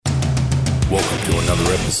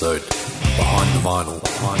another episode Behind the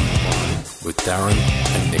Vinyl with Darren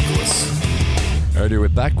and Nicholas. Alrighty, we're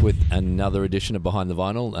back with another edition of Behind the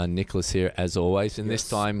Vinyl. Nicholas here as always, and This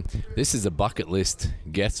time this is a bucket list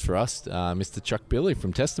guest for us, Mr. Chuck Billy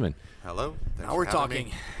from Testament. Hello. Now we're talking.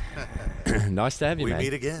 Nice to have you, We man.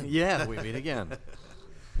 meet again. Yeah, we meet again.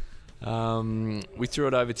 We threw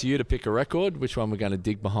it over to you to pick a record, which one we're going to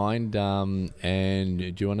dig behind, and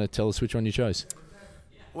do you want to tell us which one you chose?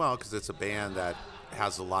 Well, because it's a band that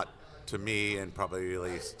has a lot to me and probably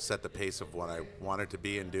really set the pace of what I wanted to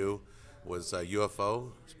be and do was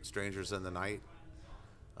UFO, Strangers in the Night.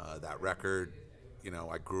 That record,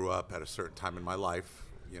 I grew up at a certain time in my life.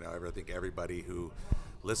 I think everybody who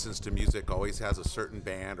listens to music always has a certain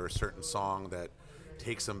band or a certain song that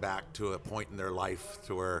takes them back to a point in their life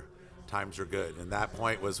to where times are good. And that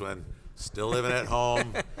point was when still living at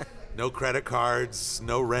home, no credit cards,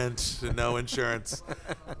 no rent, no insurance.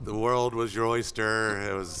 The world was your oyster.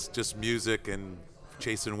 It was just music and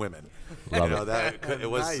chasing women. Love it. It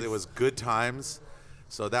was good times.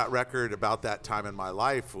 So that record about that time in my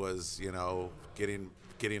life was,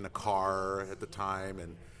 getting a car at the time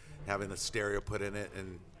and having a stereo put in it,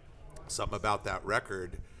 and something about that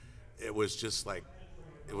record. It was just like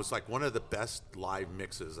one of the best live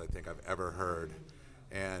mixes I think I've ever heard.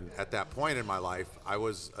 And at that point in my life, I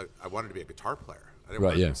wanted to be a guitar player. I didn't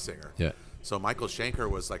want to be a singer. Yeah. So Michael Schenker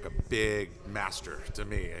was like a big master to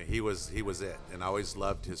me. He was it. And I always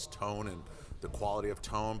loved his tone and the quality of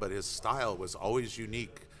tone, but his style was always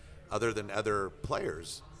unique other than other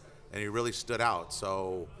players. And he really stood out.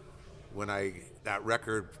 So when that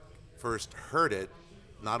record first heard it,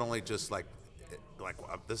 not only just like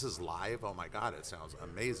this is live, oh my God, it sounds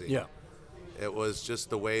amazing. Yeah. It was just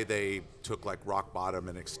the way they took like Rock Bottom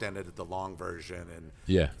and extended it the long version and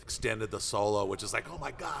extended the solo, which is like, oh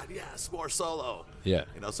my God, yes, more solo. Yeah.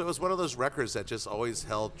 So it was one of those records that just always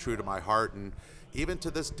held true to my heart. And even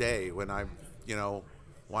to this day, when I,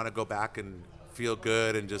 want to go back and feel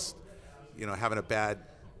good and just, having a bad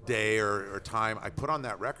day or time, I put on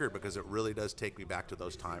that record because it really does take me back to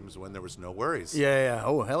those times when there was no worries. Yeah.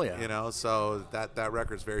 Oh, hell yeah. So that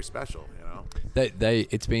record's very special,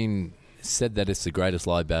 It's been said that it's the greatest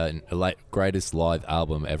live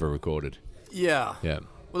album ever recorded. Yeah. Yeah.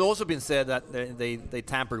 Well, it's also been said that they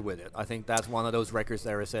tampered with it. I think that's one of those records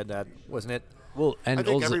that said that, wasn't it? Well, and I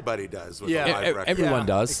think also, everybody does with Yeah. a live record. everyone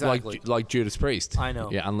does, exactly. like Judas Priest. I know.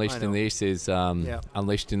 Yeah, Unleashed in the East is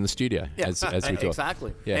Unleashed in the studio, as we talk.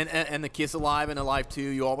 Exactly. Yeah. And the Kiss Alive and Alive 2,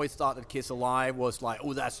 you always thought that Kiss Alive was like,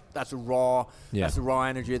 oh, that's a raw, that's a raw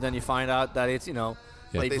energy. Then you find out that it's,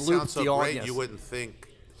 They they've sound looped so the great, audience. you wouldn't think.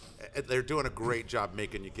 They're doing a great job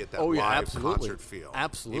making you get that Oh, yeah, live absolutely. concert feel.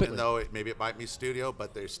 Absolutely. Even though it might be studio,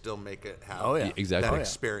 but they still make it have Oh, yeah. Exactly. that Oh, yeah.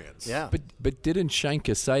 experience. Yeah. But didn't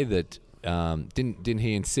Schenker say that? Didn't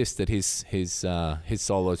he insist that his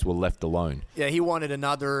solos were left alone? Yeah, he wanted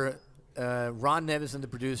another. Ron Nevison, the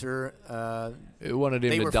producer, He wanted him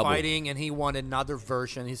they to were double. fighting, and he wanted another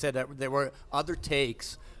version. He said that there were other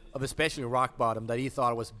takes of especially Rock Bottom that he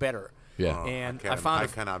thought was better. Yeah. Oh, And I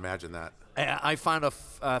cannot imagine that. I found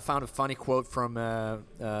a funny quote from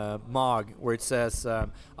Mog where it says,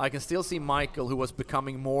 "I can still see Michael, who was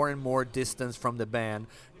becoming more and more distant from the band,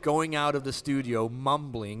 going out of the studio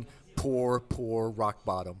mumbling, 'Poor Rock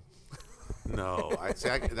Bottom.'" No,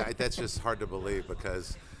 that's just hard to believe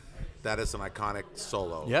because that is an iconic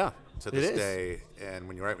solo. Yeah, To it this is. day, and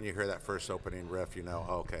when you hear that first opening riff,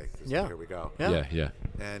 okay, Yeah. here we go. Yeah.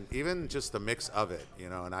 And even just the mix of it,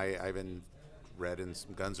 and I even read in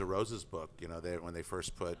some Guns N' Roses book, when they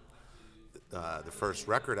first put the first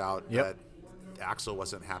record out, Yep. that Axl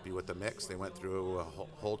wasn't happy with the mix. They went through a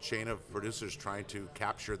whole chain of producers trying to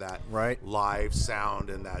capture that Right. live sound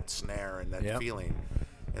and that snare and that Yep. feeling,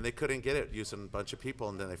 and they couldn't get it using a bunch of people,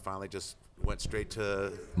 and then they finally just went straight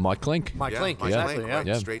to Mike Link. Mike Link, Mike exactly. Link, Yeah. went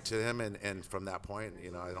Yeah. straight to him, and from that point,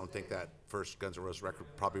 I don't think that first Guns N' Roses record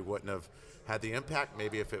probably wouldn't have had the impact.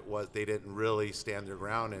 Maybe if it was, they didn't really stand their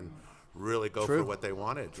ground and really go True. for what they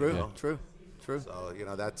wanted. True. True. So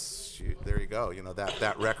there you go.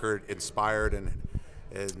 That record inspired and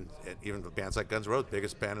even bands like Guns N' Roses,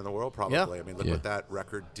 biggest band in the world probably. Yeah. I mean, look Yeah. what that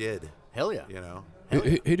record did. Hell yeah.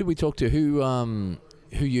 Who did we talk to? Who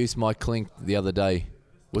used Mike Link the other day?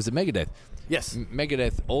 Was it Megadeth? Yes.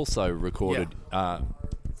 Megadeth also recorded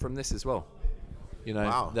from this as well.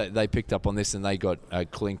 Wow. They picked up on this and they got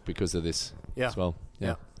Clink because of this as well.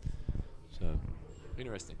 Yeah. So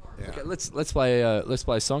interesting. Yeah. Okay, let's play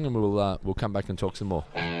a song and we'll come back and talk some more.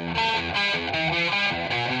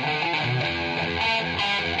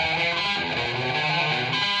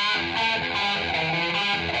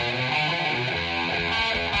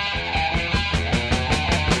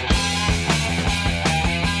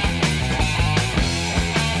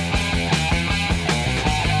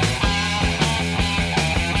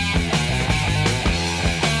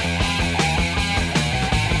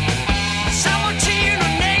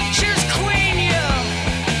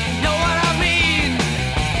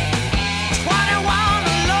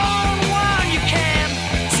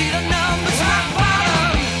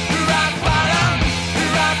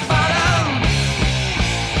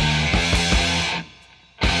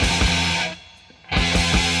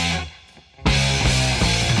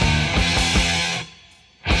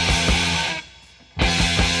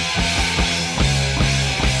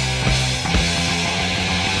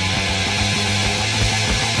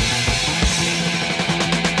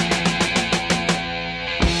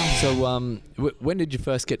 when did you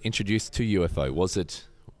first get introduced to UFO? Was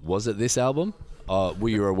it this album? Were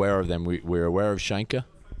you aware of them? Were you aware of Schenker?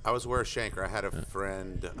 I was aware of Schenker. I had a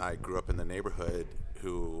friend. I grew up in the neighborhood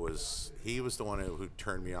who was the one who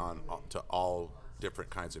turned me on to all different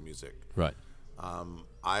kinds of music. Right.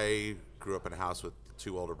 I grew up in a house with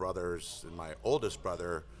 2 older brothers, and my oldest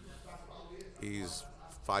brother, he's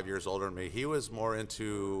 5 years older than me. He was more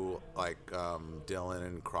into like Dylan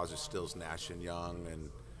and Crosby, Stills, Nash and Young and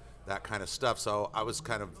that kind of stuff. So I was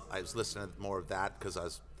listening to more of that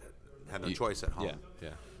because had no choice at home. Yeah.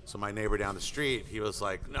 So my neighbor down the street, he was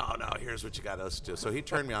like, no, here's what you got to listen to. So he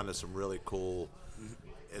turned me on to some really cool,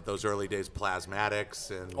 those early days, Plasmatics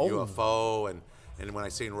and UFO. And when I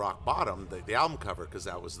seen Rock Bottom, the album cover, because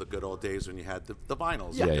that was the good old days when you had the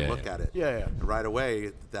vinyls. You could look at it. Yeah. And right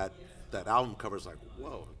away, that album cover's like,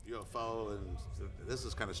 whoa, UFO, and this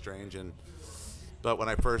is kind of strange. But when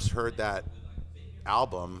I first heard that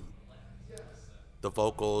album, the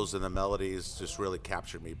vocals and the melodies just really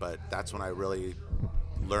captured me. But that's when I really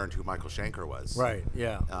learned who Michael Schenker was. Right.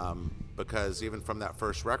 Yeah. Because even from that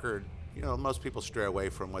first record, most people stray away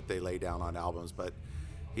from what they lay down on albums, but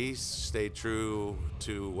he stayed true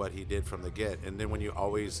to what he did from the get. And then when you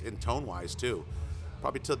always, in tone-wise too,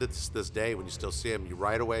 probably till this day, when you still see him, you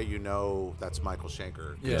right away that's Michael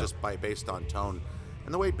Schenker, just based on tone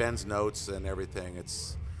and the way he bends notes and everything.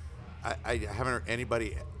 I haven't heard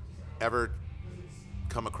anybody ever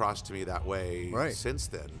come across to me that way since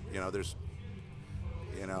then.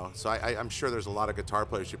 So I'm sure there's a lot of guitar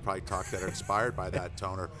players you probably talk that are inspired by that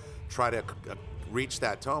tone or try to reach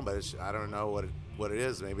that tone, but I don't know what it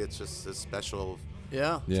is. Maybe it's just a special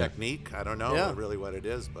technique. I don't know really what it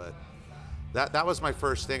is, but that was my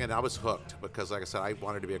first thing, and I was hooked because, like I said, I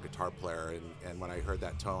wanted to be a guitar player, and when I heard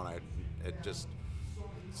that tone, it just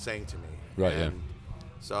sang to me. Right. And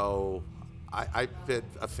so I've been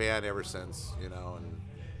a fan ever since. And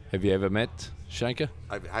Have you ever met Schenker?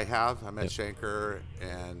 I have. I met Schenker,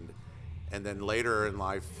 and then later in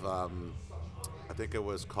life, I think it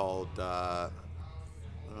was called. I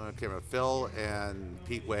can't remember. Phil and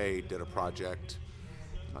Pete Way did a project.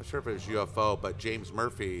 I'm not sure if it was UFO, but James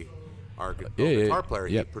Murphy, our guitar player,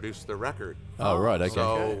 he produced the record. Oh, right. Okay.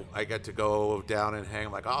 So I get to go down and hang.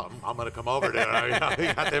 I'm like, I'm going to come over there. We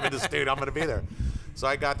got them in the studio. I'm going to be there. So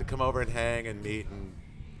I got to come over and hang and meet and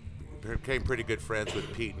became pretty good friends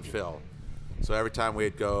with Pete and Phil. So every time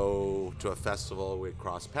we'd go to a festival, we'd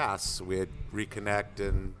cross paths, we'd reconnect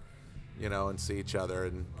and see each other.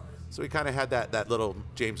 And so we kind of had that little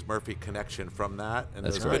James Murphy connection from that. And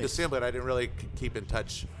That's it was good to see him, but I didn't really keep in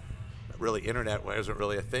touch. Really, internet wasn't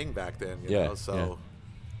really a thing back then, you know. So,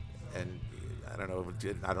 and I don't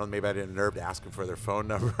know. Maybe I didn't nerve to ask them for their phone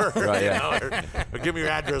number, or give me your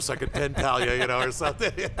address so I could pen pal you, or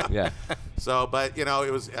something. Yeah. So, but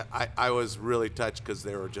it was I was really touched because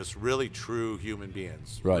they were just really true human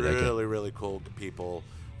beings, Right. Really, really cool people.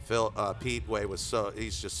 Pete Way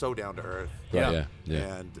he's just so down to earth. Yeah.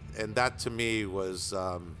 And that to me was,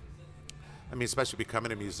 especially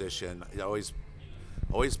becoming a musician, it always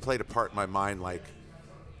played a part in my mind. Like,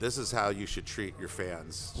 this is how you should treat your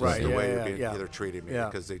fans. Just the way they're treating me,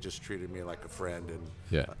 because they just treated me like a friend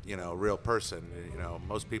and a real person.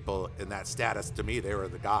 Most people in that status, to me, they were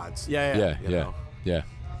the gods. Yeah.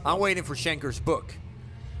 I'm waiting for Schenker's book.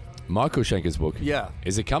 Michael Schenker's book. Yeah.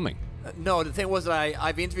 Is it coming? No, the thing was that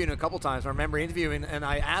I've interviewed him a couple times. I remember interviewing, and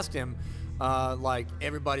I asked him, like,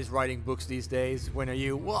 everybody's writing books these days. When are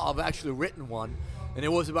you? Well, I've actually written one, and it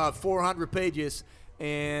was about 400 pages,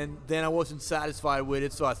 and then I wasn't satisfied with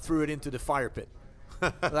it, so I threw it into the fire pit.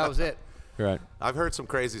 So that was it. Right. I've heard some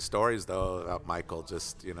crazy stories, though, about Michael,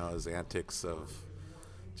 just, his antics of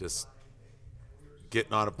just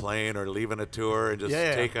getting on a plane or leaving a tour and just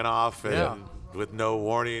taking off and with no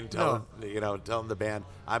warning, telling the band,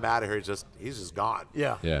 I'm out of here. He's just gone.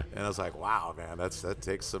 Yeah. Yeah. And I was like, wow, man, that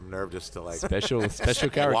takes some nerve just to, like, Special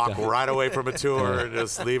character. walk right away from a tour and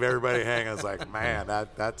just leave everybody hanging. I was like, man,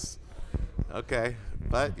 that's okay.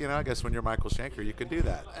 But, I guess when you're Michael Schenker, you can do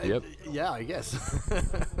that. Yep. Yeah, I guess.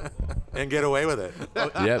 And get away with it.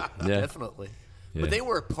 Yep. Yeah. Definitely. Yeah. But they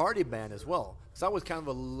were a party band as well. Because I was kind of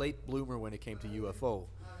a late bloomer when it came to UFO.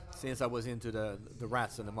 Since I was into the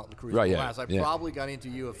Rats and the Motley Crue. Right, Rats, I probably got into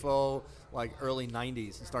UFO like early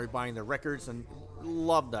 90s and started buying their records and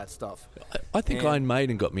loved that stuff. I think Iron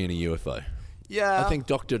Maiden got me in a UFO. Yeah. I think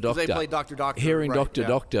Dr. Doctor. They played Dr. Doctor. Hearing right, Dr.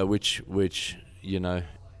 Doctor, which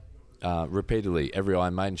repeatedly, every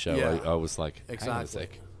Iron Maiden show, I was like, hang on a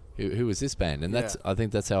sec. Who is this band? And I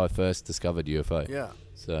think that's how I first discovered UFO. Yeah.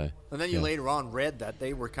 So. And then you later on read that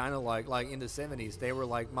they were kind of like in the 70s, they were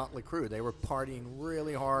like Motley Crue. They were partying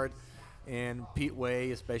really hard, and Pete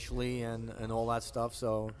Way especially, and all that stuff.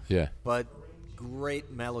 So Yeah. but great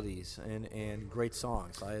melodies and great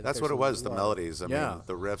songs. That's what it was, the melodies. I Yeah. mean,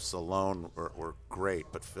 the riffs alone were great,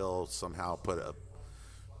 but Phil somehow put a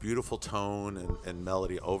beautiful tone and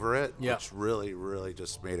melody over it, Yeah. which really, really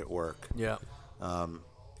just made it work. Yeah.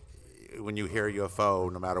 When you hear UFO,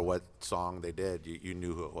 no matter what song they did, you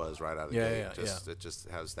knew who it was right out of the Yeah, gate. yeah, It just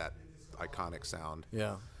has that iconic sound.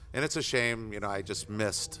 Yeah. And it's a shame, I just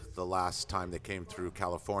missed the last time they came through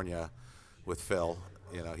California with Phil.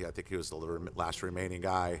 I think he was the last remaining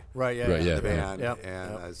guy. Right. Yeah. Right, In yeah. the band, Yep,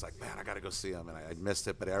 and yep. I was like, man, I got to go see him, and I missed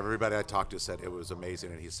it. But everybody I talked to said it was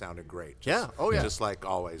amazing, and he sounded great. Yeah, oh, yeah. just like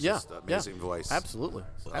always, Yeah. just amazing voice. Absolutely.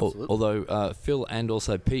 Al- Absolutely. Although Phil and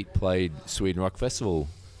also Pete played Sweden Rock Festival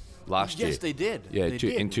last year. Yes, they did. Yeah,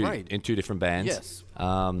 They in did, right. two different bands. Yes.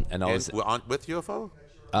 And I was With UFO.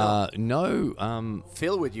 no.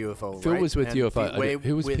 Phil with UFO. Phil right? was with And UFO. Pete Way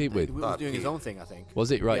Who was Pete with? He was doing his Pete. own thing, I think.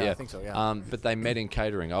 Was it right? Yeah, Yeah, I think so, yeah. But they met in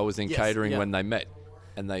catering. I was in Yes, catering yeah. when they met,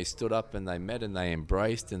 and they stood up and they met and they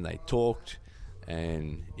embraced and they talked,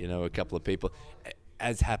 and a couple of people.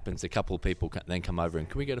 As happens, a couple of people then come over and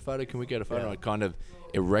can we get a photo? Can we get a photo? Yeah. And I kind of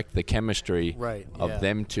erect the chemistry Right, of yeah.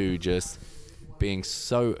 them two just being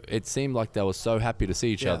so. It seemed like they were so happy to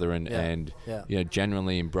see each Yeah, other and yeah.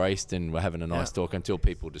 genuinely embraced and were having a nice Yeah. talk until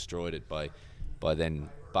people destroyed it by then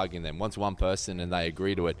bugging them. Once one person and they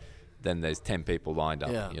agree to it, then there's 10 people lined up.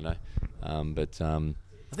 Yeah.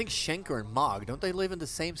 I think Schenker and Mogg, don't they live in the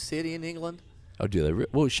same city in England? Oh, do they?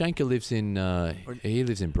 Well, Shanker lives in he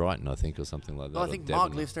lives in Brighton, I think, or something like that. No, I or think Devon.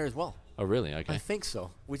 Mogg lives there as well. Oh, really? I Okay. think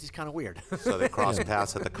so, which is kind of weird. So they crossed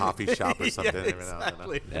paths at the coffee shop or something. Yeah, every now and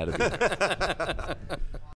then. exactly. That'd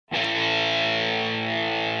be-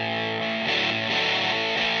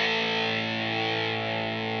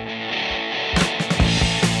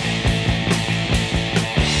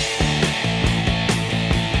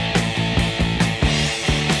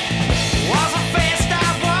 Was a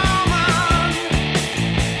faced-out woman,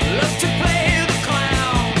 loved to play the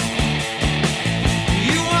clown.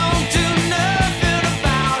 You won't do nothing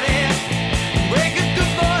about it. Break a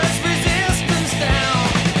good boy's resistance down.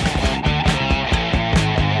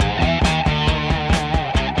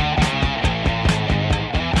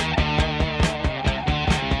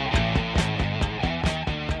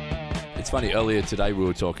 It's funny. Earlier today, we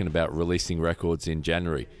were talking about releasing records in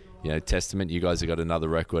January. Testament. You guys have got another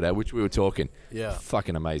record out, which we were talking. Yeah.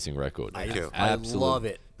 Fucking amazing record. Thank you. I love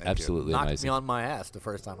it. Thank you. Absolutely Knocked amazing. me on my ass the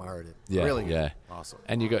first time I heard it. Yeah, Really good. yeah. Awesome.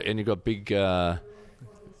 And you got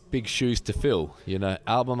big shoes to fill.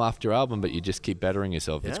 Album after album, but you just keep bettering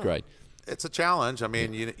yourself. It's Yeah. great. It's a challenge. I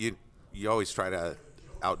mean, you always try to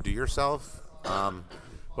outdo yourself. But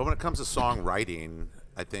when it comes to songwriting,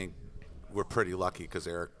 I think we're pretty lucky because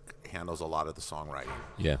Eric handles a lot of the songwriting.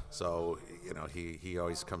 Yeah. So, he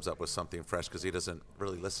always comes up with something fresh because he doesn't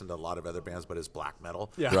really listen to a lot of other bands but his black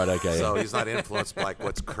metal. Yeah. Right. Okay. So yeah. he's not influenced by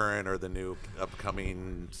what's current or the new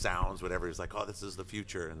upcoming sounds, whatever. He's like, oh, this is the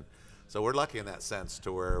future. And so we're lucky in that sense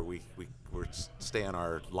to where we're stay on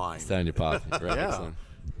our line. Stay on your path. Right. Yeah. Excellent.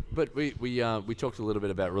 But we talked a little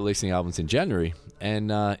bit about releasing albums in January,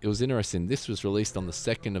 and it was interesting. This was released on the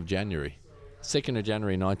 2nd of January. 2nd of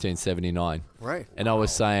January 1979. Right. And I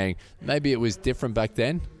was saying maybe it was different back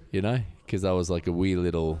then, because I was like a wee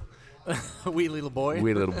little Wee little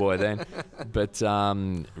boy. then. But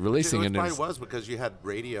releasing It it probably was because you had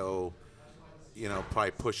radio,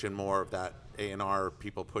 probably pushing more of that A&R,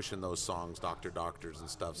 people pushing those songs, Doctors and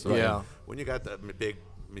stuff. So Yeah. when you got the big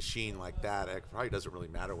machine like that, it probably doesn't really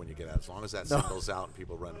matter when you get out, as long as that single's out and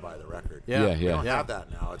people run by the record. Yeah. Yeah, We don't yeah. have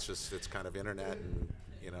that now. It's kind of internet and,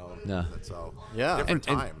 No. that's all. Yeah. Different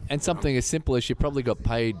time. And something as simple as you probably got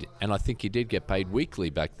paid, and I think you did get paid weekly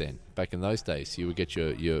back then. Back in those days, you would get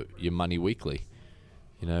your money weekly.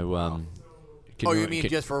 Can Oh, you mean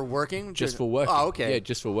just for working? just for working? Oh, okay. Yeah,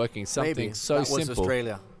 just for working. Something Maybe. so that was simple.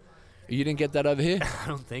 Australia. You didn't get that over here? I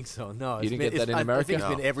don't think so. No. You didn't get that in I America? think it's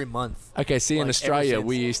No. been every month. Okay, see, in Like, ever Australia, since.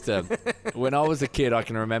 we used to. When I was a kid, I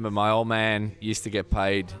can remember my old man used to get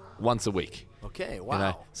paid once a week. Okay. You Wow.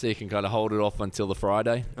 know, so you can kind of hold it off until the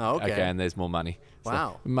Friday. Oh, okay. and there's more money. So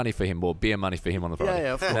Wow. money for him, more beer money for him on the Friday.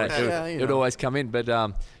 yeah, of course. It, Yeah, it you would know. always come in, but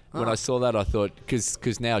when I saw that, I thought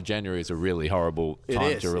because now January is a really horrible It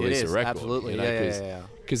time is, to it release is, a record. absolutely. You know, Yeah, yeah.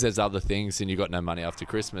 Because there's other things, and you got no money after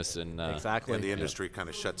Christmas, and Exactly. And the industry kind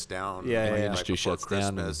of shuts down. Yeah, yeah, right yeah. Industry before shuts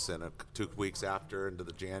down Christmas and 2 weeks after into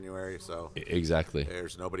the January. So exactly.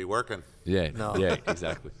 there's nobody working. Yeah, No. yeah,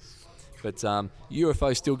 exactly. But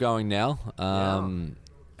UFO still going now.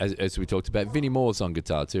 As we talked about, Vinnie Moore's on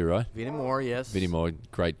guitar too, right? Vinnie Moore, yes. Vinnie Moore,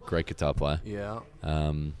 great guitar player. Yeah.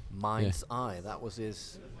 Um, Mind's Eye. That was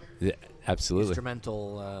his Yeah, absolutely.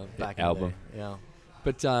 instrumental back album. in the day. Yeah.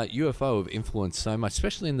 But UFO have influenced so much,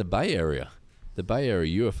 especially in the Bay Area. The Bay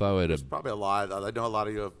Area, UFO had a Probably a lot. I know a lot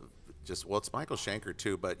of you have it's Michael Schenker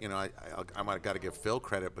too, but I got to give Phil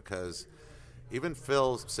credit because even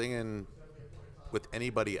Phil singing with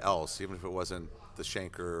anybody else, even if it wasn't the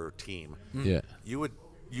Schenker team, yeah. you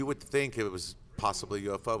would think it was possibly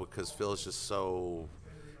UFO because Phil's just so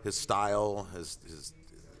his style,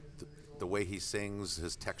 the way he sings,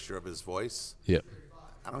 his texture of his voice. Yep.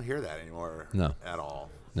 I don't hear that anymore. No. At all.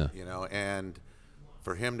 No. And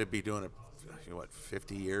for him to be doing it,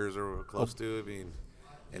 50 years or close to, I mean,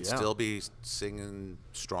 and Yeah. still be singing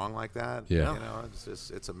strong like that. Yeah.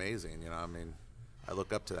 It's amazing. I mean, I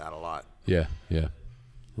look up to that a lot. Yeah, yeah.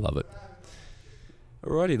 Love it.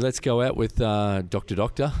 Alrighty, let's go out with Dr.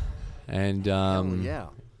 Doctor. And yeah.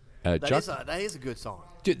 Chuck. That is a good song.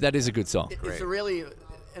 Dude, that is a good song. It's a really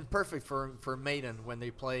and perfect for Maiden when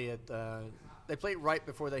they play it. They play it right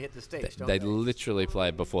before they hit the stage. Don't They they literally play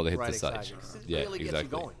it before they hit Right, the stage. exactly. 'Cause it Yeah, really gets you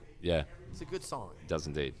exactly. going. Yeah, It's a good song. it does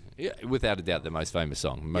indeed. Yeah, without a doubt, the most famous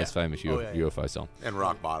song, most Yeah. famous Oh, yeah, yeah. UFO song. And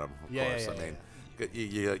Rock Bottom, of Yeah, course. yeah, I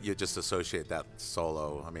mean, you just associate that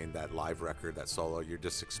solo. I mean, that live record, that solo. You're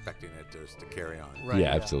just expecting it to carry on. Right,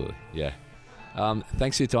 yeah, absolutely. Yeah.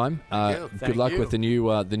 Thanks for your time. you. Good Thank luck you. with the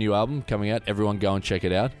new album coming out. Everyone, go and check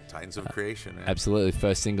it out. Titans of Creation. Man. Absolutely,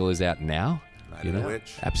 first single is out now. Night of the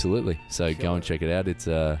Witch. Absolutely. So go and check it out. It's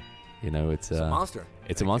it's It's a monster.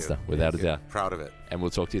 It's a Thank monster, you. without Thank a you. doubt. Proud of it. And we'll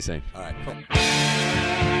talk to you soon. All right. Cool.